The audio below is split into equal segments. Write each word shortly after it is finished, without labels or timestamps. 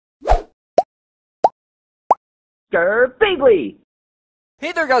Girbeagly!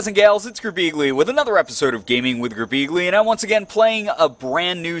 Hey there guys and gals, it's Girbeagly with another episode of Gaming with Girbeagly, and I'm once again playing a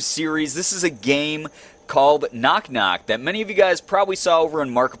brand new series. This is a game called Knock Knock that many of you guys probably saw over on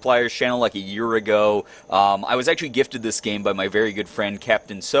Markiplier's channel like a year ago. I was actually gifted this game by my very good friend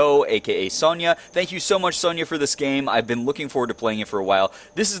Captain So, aka Sonia. Thank you so much, Sonia, for this game. I've been looking forward to playing it for a while.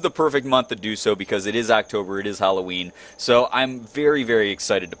 This is the perfect month to do so because it is October, it is Halloween, so I'm very, very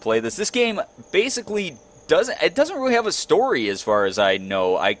excited to play this. This game basically doesn't really have a story as far as I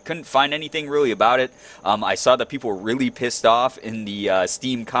know. I couldn't find anything really about it. I saw that people were really pissed off in the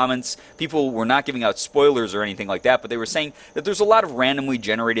Steam comments. People were not giving out spoilers or anything like that, but they were saying that there's a lot of randomly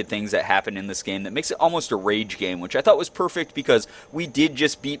generated things that happen in this game that makes it almost a rage game, which I thought was perfect because we did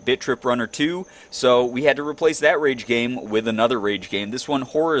just beat Bit Trip Runner 2, so we had to replace that rage game with another rage game, this one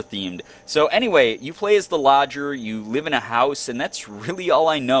horror themed. So anyway, you play as the lodger, you live in a house, and that's really all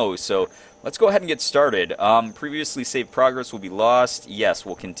I know, so let's go ahead and get started. Previously saved progress will be lost. Yes,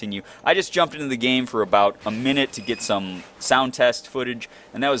 we'll continue. I just jumped into the game for about a minute to get some sound test footage,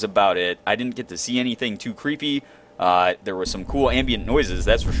 and that was about it. I didn't get to see anything too creepy. There were some cool ambient noises,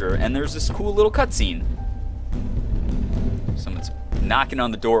 that's for sure, and there's this cool little cutscene. Someone's knocking on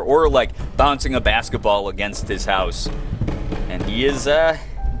the door, or like bouncing a basketball against his house. And he is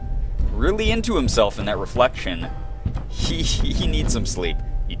really into himself in that reflection. He needs some sleep.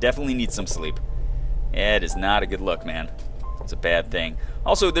 You definitely need some sleep. Yeah, it is not a good look, man. It's a bad thing.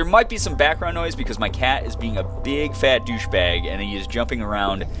 Also, there might be some background noise because my cat is being a big fat douchebag and he is jumping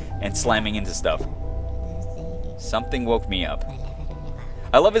around and slamming into stuff. Something woke me up.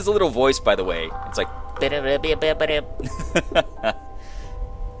 I love his little voice, by the way. It's like...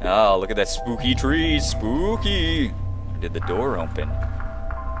 Oh, look at that spooky tree. Spooky. When did the door open?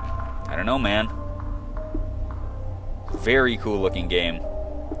 I don't know, man. Very cool looking game.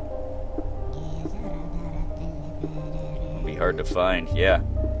 Hard to find, yeah.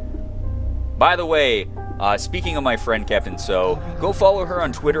 By the way, speaking of my friend Captain So, go follow her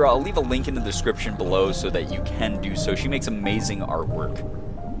on Twitter. I'll leave a link in the description below so that you can do so. She makes amazing artwork.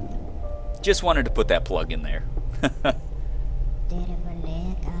 Just wanted to put that plug in there.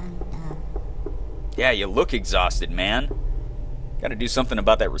 Yeah, you look exhausted, man. Gotta do something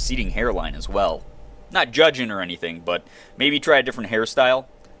about that receding hairline as well. Not judging or anything, but maybe try a different hairstyle.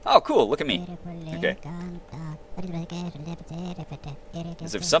 Oh, cool, look at me. Okay.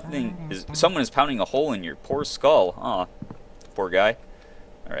 As if someone is pounding a hole in your poor skull. Aw, poor guy.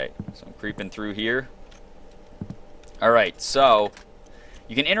 Alright, so I'm creeping through here. Alright, so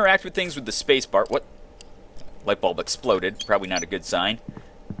you can interact with things with the space bar. What? Light bulb exploded. Probably not a good sign.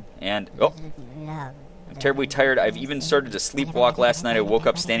 And, oh. I'm terribly tired. I've even started to sleepwalk last night. I woke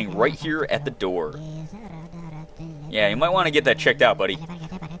up standing right here at the door. Yeah, you might want to get that checked out, buddy.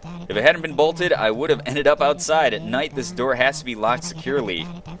 If it hadn't been bolted, I would have ended up outside. At night, this door has to be locked securely.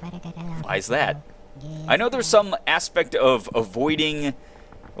 Why is that? I know there's some aspect of avoiding,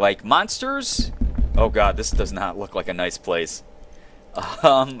 like, monsters. Oh god, this does not look like a nice place.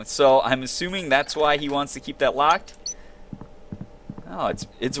 So I'm assuming that's why he wants to keep that locked. Oh,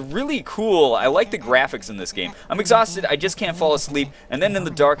 it's really cool. I like the graphics in this game. I'm exhausted, I just can't fall asleep, and then in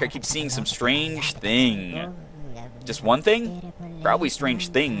the dark I keep seeing some strange thing. Just one thing? Probably strange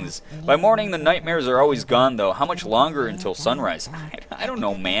things. By morning, the nightmares are always gone, though. How much longer until sunrise? I don't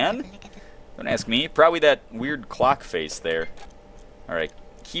know, man. Don't ask me. Probably that weird clock face there. Alright,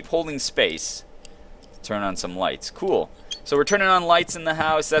 keep holding space. Turn on some lights. Cool. So we're turning on lights in the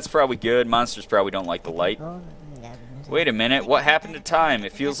house. That's probably good. Monsters probably don't like the light. Wait a minute. What happened to time?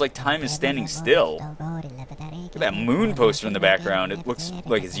 It feels like time is standing still. Look at that moon poster in the background. It looks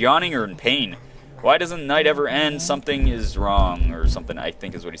like it's yawning or in pain. Why doesn't night ever end? Something is wrong, or something, I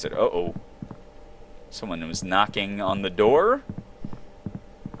think is what he said. Uh-oh. Someone was knocking on the door?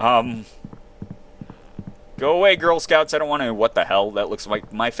 Go away, Girl Scouts. I don't want to... What the hell? That looks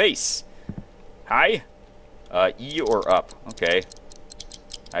like my face. Hi? E or up. Okay.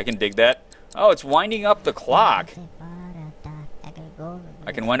 I can dig that. Oh, it's winding up the clock.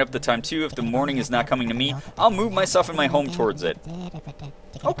 I can wind up the time, too. If the morning is not coming to me, I'll move myself in my home towards it.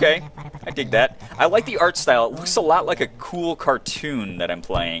 Okay, I dig that. I like the art style. It looks a lot like a cool cartoon that I'm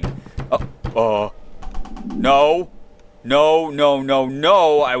playing. No. No, no, no,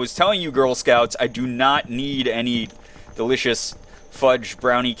 no. I was telling you, Girl Scouts, I do not need any delicious fudge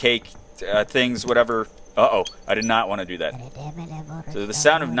brownie cake things, whatever. Uh-oh, I did not want to do that. So the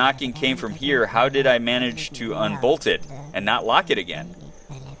sound of knocking came from here. How did I manage to unbolt it and not lock it again?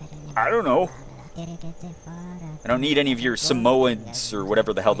 I don't know. I don't need any of your Samoans or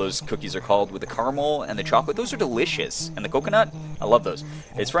whatever the hell those cookies are called with the caramel and the chocolate. Those are delicious. And the coconut? I love those.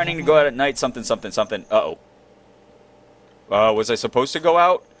 It's frightening to go out at night, something, something, something. Uh-oh. Was I supposed to go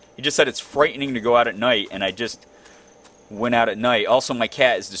out? He just said it's frightening to go out at night, and I just went out at night. Also, my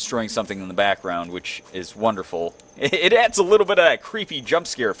cat is destroying something in the background, which is wonderful. It adds a little bit of that creepy jump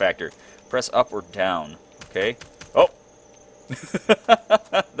scare factor. Press up or down. Okay. Oh!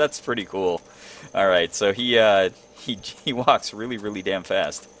 That's pretty cool. Alright, so he walks really, really damn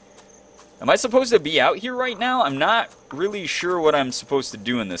fast. Am I supposed to be out here right now? I'm not really sure what I'm supposed to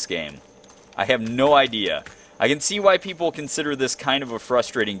do in this game. I have no idea. I can see why people consider this kind of a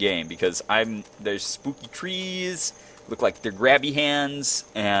frustrating game, because there's spooky trees, look like they're grabby hands,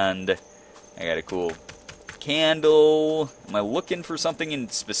 and I got a cool candle. Am I looking for something in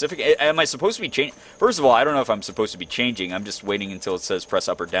specific? Am I supposed to be changing? First of all, I don't know if I'm supposed to be changing. I'm just waiting until it says press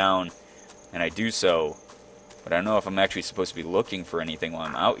up or down, and I do so. But I don't know if I'm actually supposed to be looking for anything while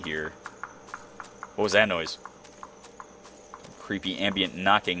I'm out here. What was that noise? Creepy ambient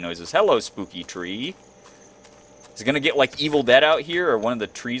knocking noises. Hello, spooky tree. Is it going to get like Evil Dead out here, or one of the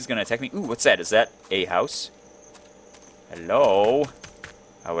trees going to attack me? Ooh, what's that? Is that a house? Hello?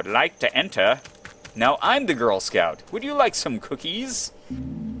 I would like to enter. Now I'm the Girl Scout. Would you like some cookies?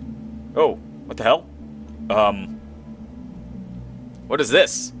 Oh, what the hell? What is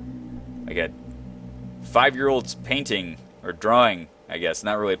this? I got 5-year-old's painting, or drawing, I guess.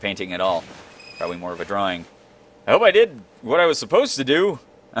 Not really a painting at all. Probably more of a drawing. I hope I did what I was supposed to do.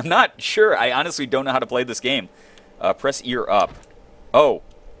 I'm not sure. I honestly don't know how to play this game. Press ear up. Oh.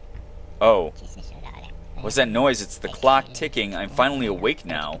 Oh. What's that noise? It's the clock ticking. I'm finally awake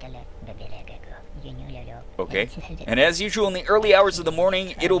now. Okay. And as usual, in the early hours of the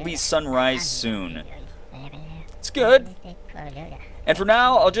morning, it'll be sunrise soon. It's good. And for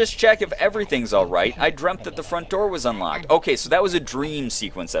now, I'll just check if everything's alright. I dreamt that the front door was unlocked. Okay, so that was a dream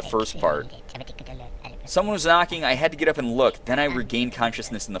sequence, that first part. Someone was knocking, I had to get up and look. Then I regained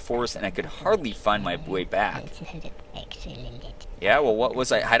consciousness in the forest, and I could hardly find my way back. Yeah, well, what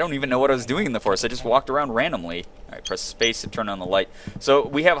was I don't even know what I was doing in the forest. I just walked around randomly. Alright, press space to turn on the light. So,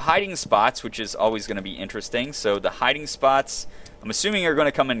 we have hiding spots, which is always going to be interesting. So, the hiding spots, I'm assuming are going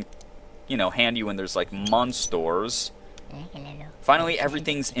to come in, you know, handy when there's, like, monsters. Finally,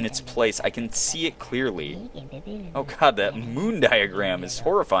 everything's in its place. I can see it clearly. Oh god, that moon diagram is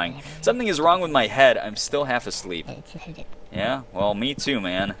horrifying. Something is wrong with my head. I'm still half asleep. Yeah, well, me too,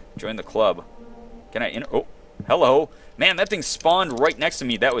 man. Join the club. Can I oh, hello. Man, that thing spawned right next to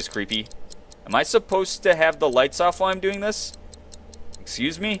me. That was creepy. Am I supposed to have the lights off while I'm doing this?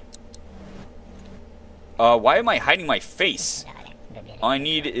 Excuse me? Why am I hiding my face? All I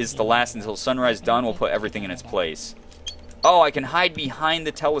need is to last until sunrise. Dawn will put everything in its place. Oh, I can hide behind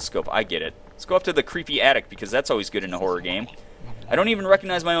the telescope. I get it. Let's go up to the creepy attic, because that's always good in a horror game. I don't even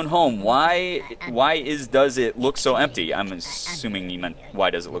recognize my own home. Why does it look so empty? I'm assuming you meant, why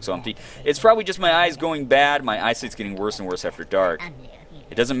does it look so empty? It's probably just my eyes going bad. My eyesight's getting worse and worse after dark.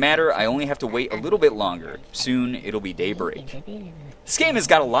 It doesn't matter. I only have to wait a little bit longer. Soon, it'll be daybreak. This game has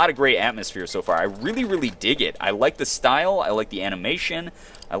got a lot of great atmosphere so far. I really, really dig it. I like the style. I like the animation.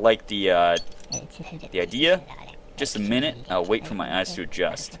 I like the idea. Just a minute. I'll wait for my eyes to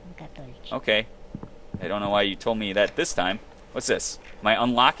adjust. Okay. I don't know why you told me that this time. What's this? Am I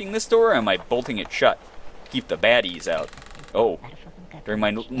unlocking this door, or am I bolting it shut? Keep the baddies out. Oh. During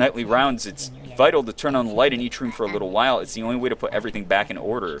my nightly rounds, it's vital to turn on the light in each room for a little while. It's the only way to put everything back in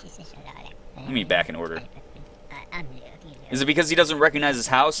order. What do you mean back in order? Is it because he doesn't recognize his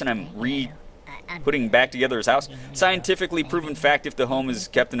house and I'm putting back together his house? Scientifically proven fact, if the home is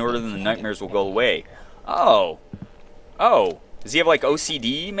kept in order, then the nightmares will go away. Oh. Oh. Does he have like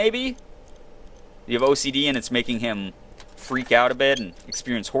OCD, maybe? You have OCD and it's making him freak out a bit and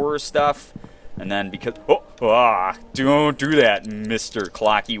experience horror stuff. And then because... don't do that, Mr.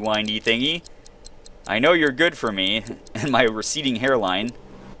 Clocky Windy Thingy. I know you're good for me and my receding hairline.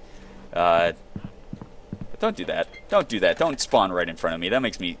 But don't do that. Don't do that. Don't spawn right in front of me. That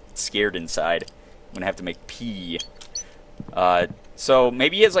makes me scared inside. I'm going to have to make pee. So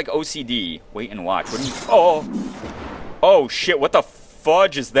maybe he has like OCD. Wait and watch. What do you... Oh, shit. What the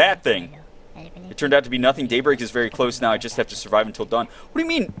fudge is that thing? It turned out to be nothing. Daybreak is very close now. I just have to survive until dawn. What do you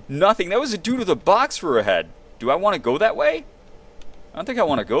mean, nothing? That was a dude with a box for a head. Do I want to go that way? I don't think I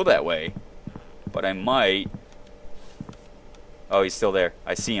want to go that way. But I might. Oh, he's still there.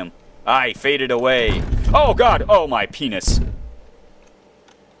 I see him. Ah, he faded away. Oh, God. Oh, my penis.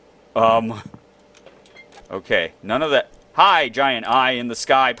 Okay. None of that. Hi, giant eye in the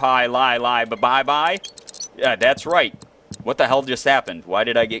sky. Pie, lie, bye-bye. Yeah, that's right. What the hell just happened? Why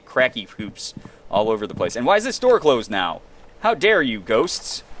did I get cracky hoops all over the place? And why is this door closed now? How dare you,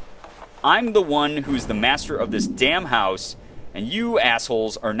 ghosts? I'm the one who's the master of this damn house, and you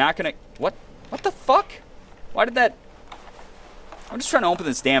assholes are not gonna... What? What the fuck? Why did that... I'm just trying to open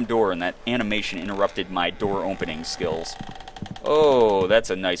this damn door, and that animation interrupted my door opening skills. Oh, that's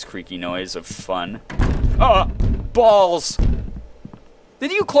a nice creaky noise of fun. Oh, balls!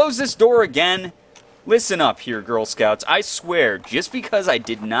 Did you close this door again? Listen up here, Girl Scouts. I swear, just because I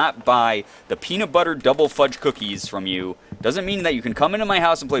did not buy the peanut butter double fudge cookies from you doesn't mean that you can come into my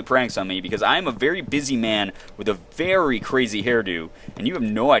house and play pranks on me, because I am a very busy man with a very crazy hairdo, and you have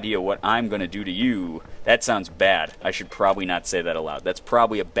no idea what I'm going to do to you. That sounds bad. I should probably not say that aloud. That's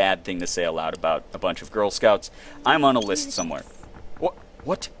probably a bad thing to say aloud about a bunch of Girl Scouts. I'm on a list somewhere. What?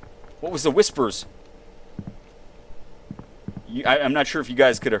 What? What was the whispers? I'm not sure if you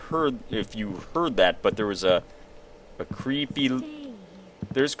guys could have heard, if you heard that, but there was a creepy,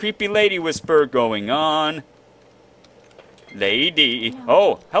 there's creepy lady whisper going on. Lady.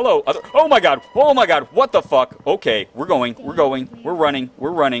 Oh, hello. Oh my god. Oh my god. What the fuck? Okay, we're going.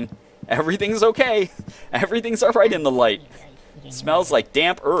 We're running. Everything's okay. Everything's alright in the light. Smells like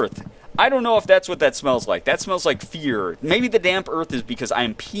damp earth. I don't know if that's what that smells like. That smells like fear. Maybe the damp earth is because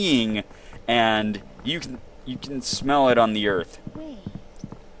I'm peeing and you can smell it on the earth.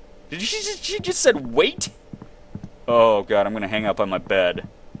 Did she just said wait? Oh god, I'm gonna hang up on my bed.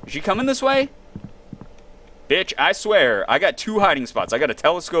 Is she coming this way? Bitch, I swear, I got 2 hiding spots. I got a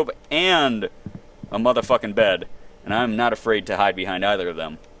telescope and a motherfucking bed. And I'm not afraid to hide behind either of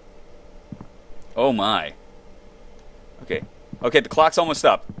them. Oh my. Okay. Okay, the clock's almost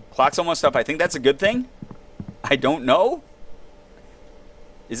up. Clock's almost up. I think that's a good thing. I don't know.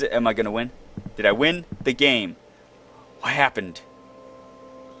 Is it? Am I gonna win? Did I win the game? What happened?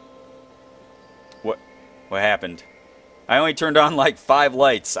 What happened? I only turned on like 5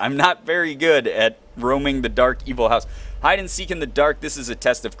 lights. I'm not very good at roaming the dark, evil house. Hide and seek in the dark. This is a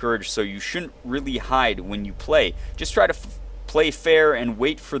test of courage, so you shouldn't really hide when you play. Just try to play fair and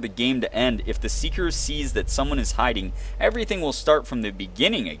wait for the game to end. If the seeker sees that someone is hiding, everything will start from the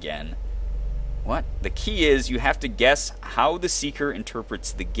beginning again. What? The key is you have to guess how the seeker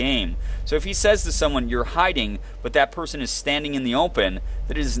interprets the game. So if he says to someone, you're hiding, but that person is standing in the open,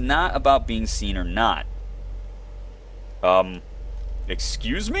 that it is not about being seen or not.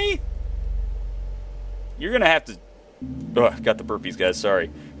 Excuse me? You're gonna have to... Ugh, got the burpees, guys, sorry.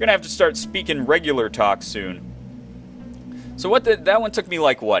 You're gonna have to start speaking regular talk soon. So what that one took me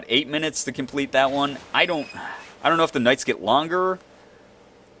like, what, 8 minutes to complete that one? I don't know if the nights get longer.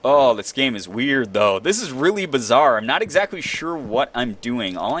 Oh, this game is weird, though. This is really bizarre. I'm not exactly sure what I'm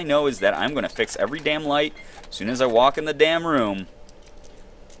doing. All I know is that I'm going to fix every damn light as soon as I walk in the damn room.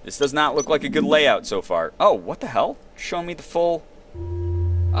 This does not look like a good layout so far. Oh, what the hell? Show me the full...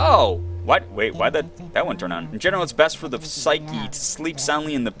 Oh, what? Wait, why'd that one turn on? In general, it's best for the psyche to sleep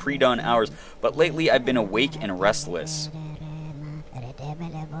soundly in the pre-dawn hours, but lately I've been awake and restless.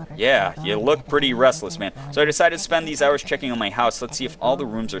 Yeah, you look pretty restless, man. So I decided to spend these hours checking on my house. Let's see if all the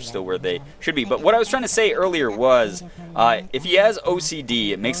rooms are still where they should be. But what I was trying to say earlier was, if he has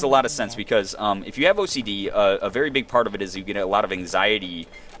OCD, it makes a lot of sense because if you have OCD, a very big part of it is you get a lot of anxiety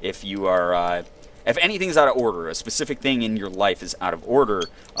if you are... if anything's out of order, a specific thing in your life is out of order,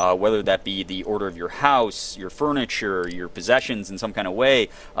 whether that be the order of your house, your furniture, your possessions in some kind of way,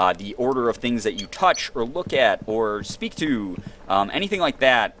 the order of things that you touch or look at or speak to, anything like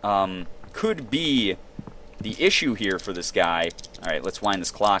that could be the issue here for this guy. All right, let's wind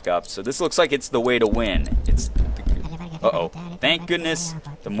this clock up. So this looks like it's the way to win. It's uh-oh. Thank goodness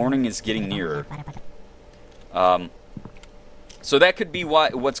the morning is getting nearer. So that could be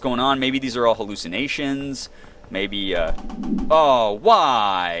what's going on. Maybe these are all hallucinations. Maybe, oh,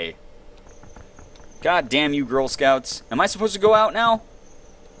 why? God damn you, Girl Scouts. Am I supposed to go out now?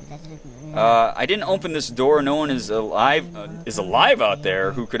 I didn't open this door. No one is alive out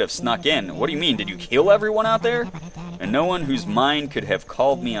there who could have snuck in. What do you mean? Did you kill everyone out there? And no one whose mind could have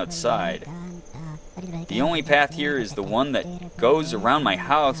called me outside. The only path here is the one that goes around my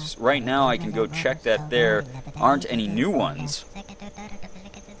house. Right now I can go check that there aren't any new ones.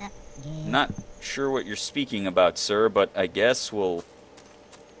 Not sure what you're speaking about, sir, but I guess we'll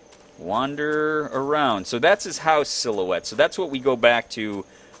wander around. So that's his house silhouette. So that's what we go back to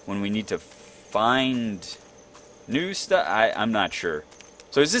when we need to find new stuff. I'm not sure.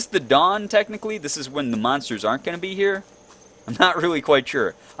 So is this the dawn, technically? This is when the monsters aren't going to be here? I'm not really quite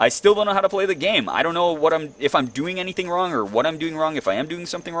sure. I still don't know how to play the game. I don't know if I'm doing anything wrong or what I'm doing wrong, if I am doing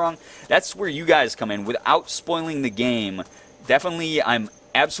something wrong. That's where you guys come in without spoiling the game. Definitely, I'm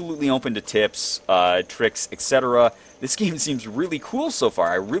absolutely open to tips, tricks, etc. This game seems really cool so far.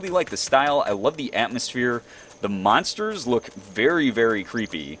 I really like the style. I love the atmosphere. The monsters look very, very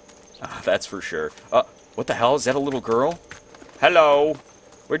creepy. That's for sure. What the hell? Is that a little girl? Hello?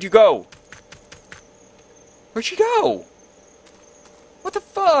 Where'd you go? Where'd she go? What the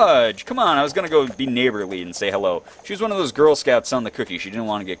fudge? Come on, I was going to go be neighborly and say hello. She was one of those Girl Scouts selling the cookies. She didn't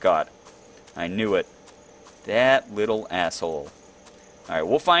want to get caught. I knew it. That little asshole. Alright,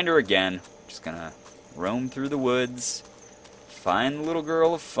 we'll find her again. Just going to roam through the woods. Find the little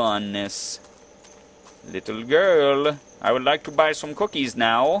girl of funness. Little girl, I would like to buy some cookies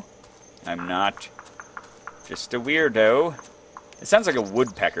now. I'm not just a weirdo. It sounds like a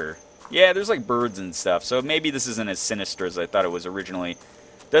woodpecker. Yeah, there's like birds and stuff, so maybe this isn't as sinister as I thought it was originally.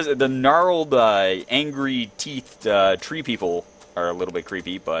 The gnarled, angry-teethed tree people are a little bit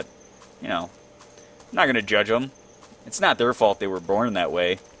creepy, but, you know, I'm not going to judge them. It's not their fault they were born that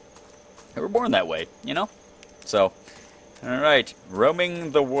way. They were born that way, you know? So, alright,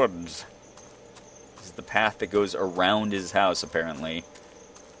 roaming the woods. This is the path that goes around his house, apparently.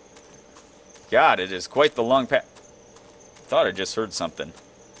 God, it is quite the long path. Thought I just heard something.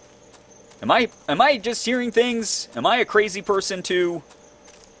 Am I just hearing things? Am I a crazy person too?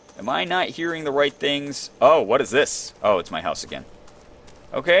 Am I not hearing the right things? Oh, what is this? Oh, it's my house again.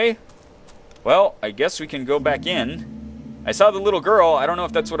 Okay. Well, I guess we can go back in. I saw the little girl. I don't know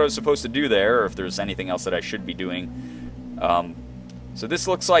if that's what I was supposed to do there, or if there's anything else that I should be doing. So this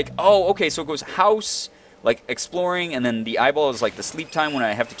looks like... Oh, okay, so it goes house, like exploring, and then the eyeball is like the sleep time when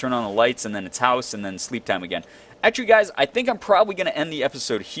I have to turn on the lights, and then it's house, and then sleep time again. Actually, guys, I think I'm probably going to end the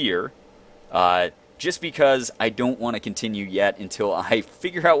episode here. Just because I don't want to continue yet until I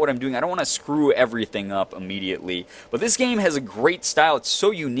figure out what I'm doing. I don't want to screw everything up immediately. But this game has a great style. It's so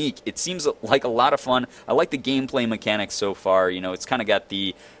unique. It seems like a lot of fun. I like the gameplay mechanics so far. You know, it's kind of got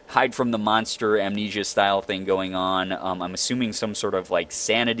the hide from the monster amnesia style thing going on. I'm assuming some sort of like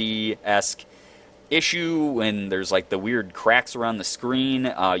sanity-esque issue when there's like the weird cracks around the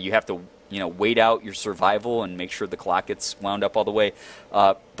screen. You have to, you know, wait out your survival and make sure the clock gets wound up all the way.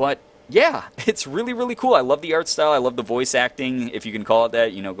 But yeah, it's really, really cool. I love the art style. I love the voice acting, if you can call it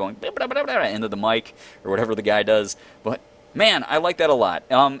that, you know, going into the mic or whatever the guy does. But, man, I like that a lot.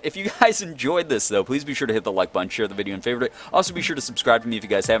 If you guys enjoyed this, though, please be sure to hit the like button, share the video, and favorite it. Also, be sure to subscribe to me if you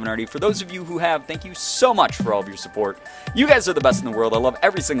guys haven't already. For those of you who have, thank you so much for all of your support. You guys are the best in the world. I love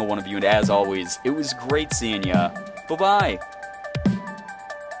every single one of you, and as always, it was great seeing ya. Bye-bye.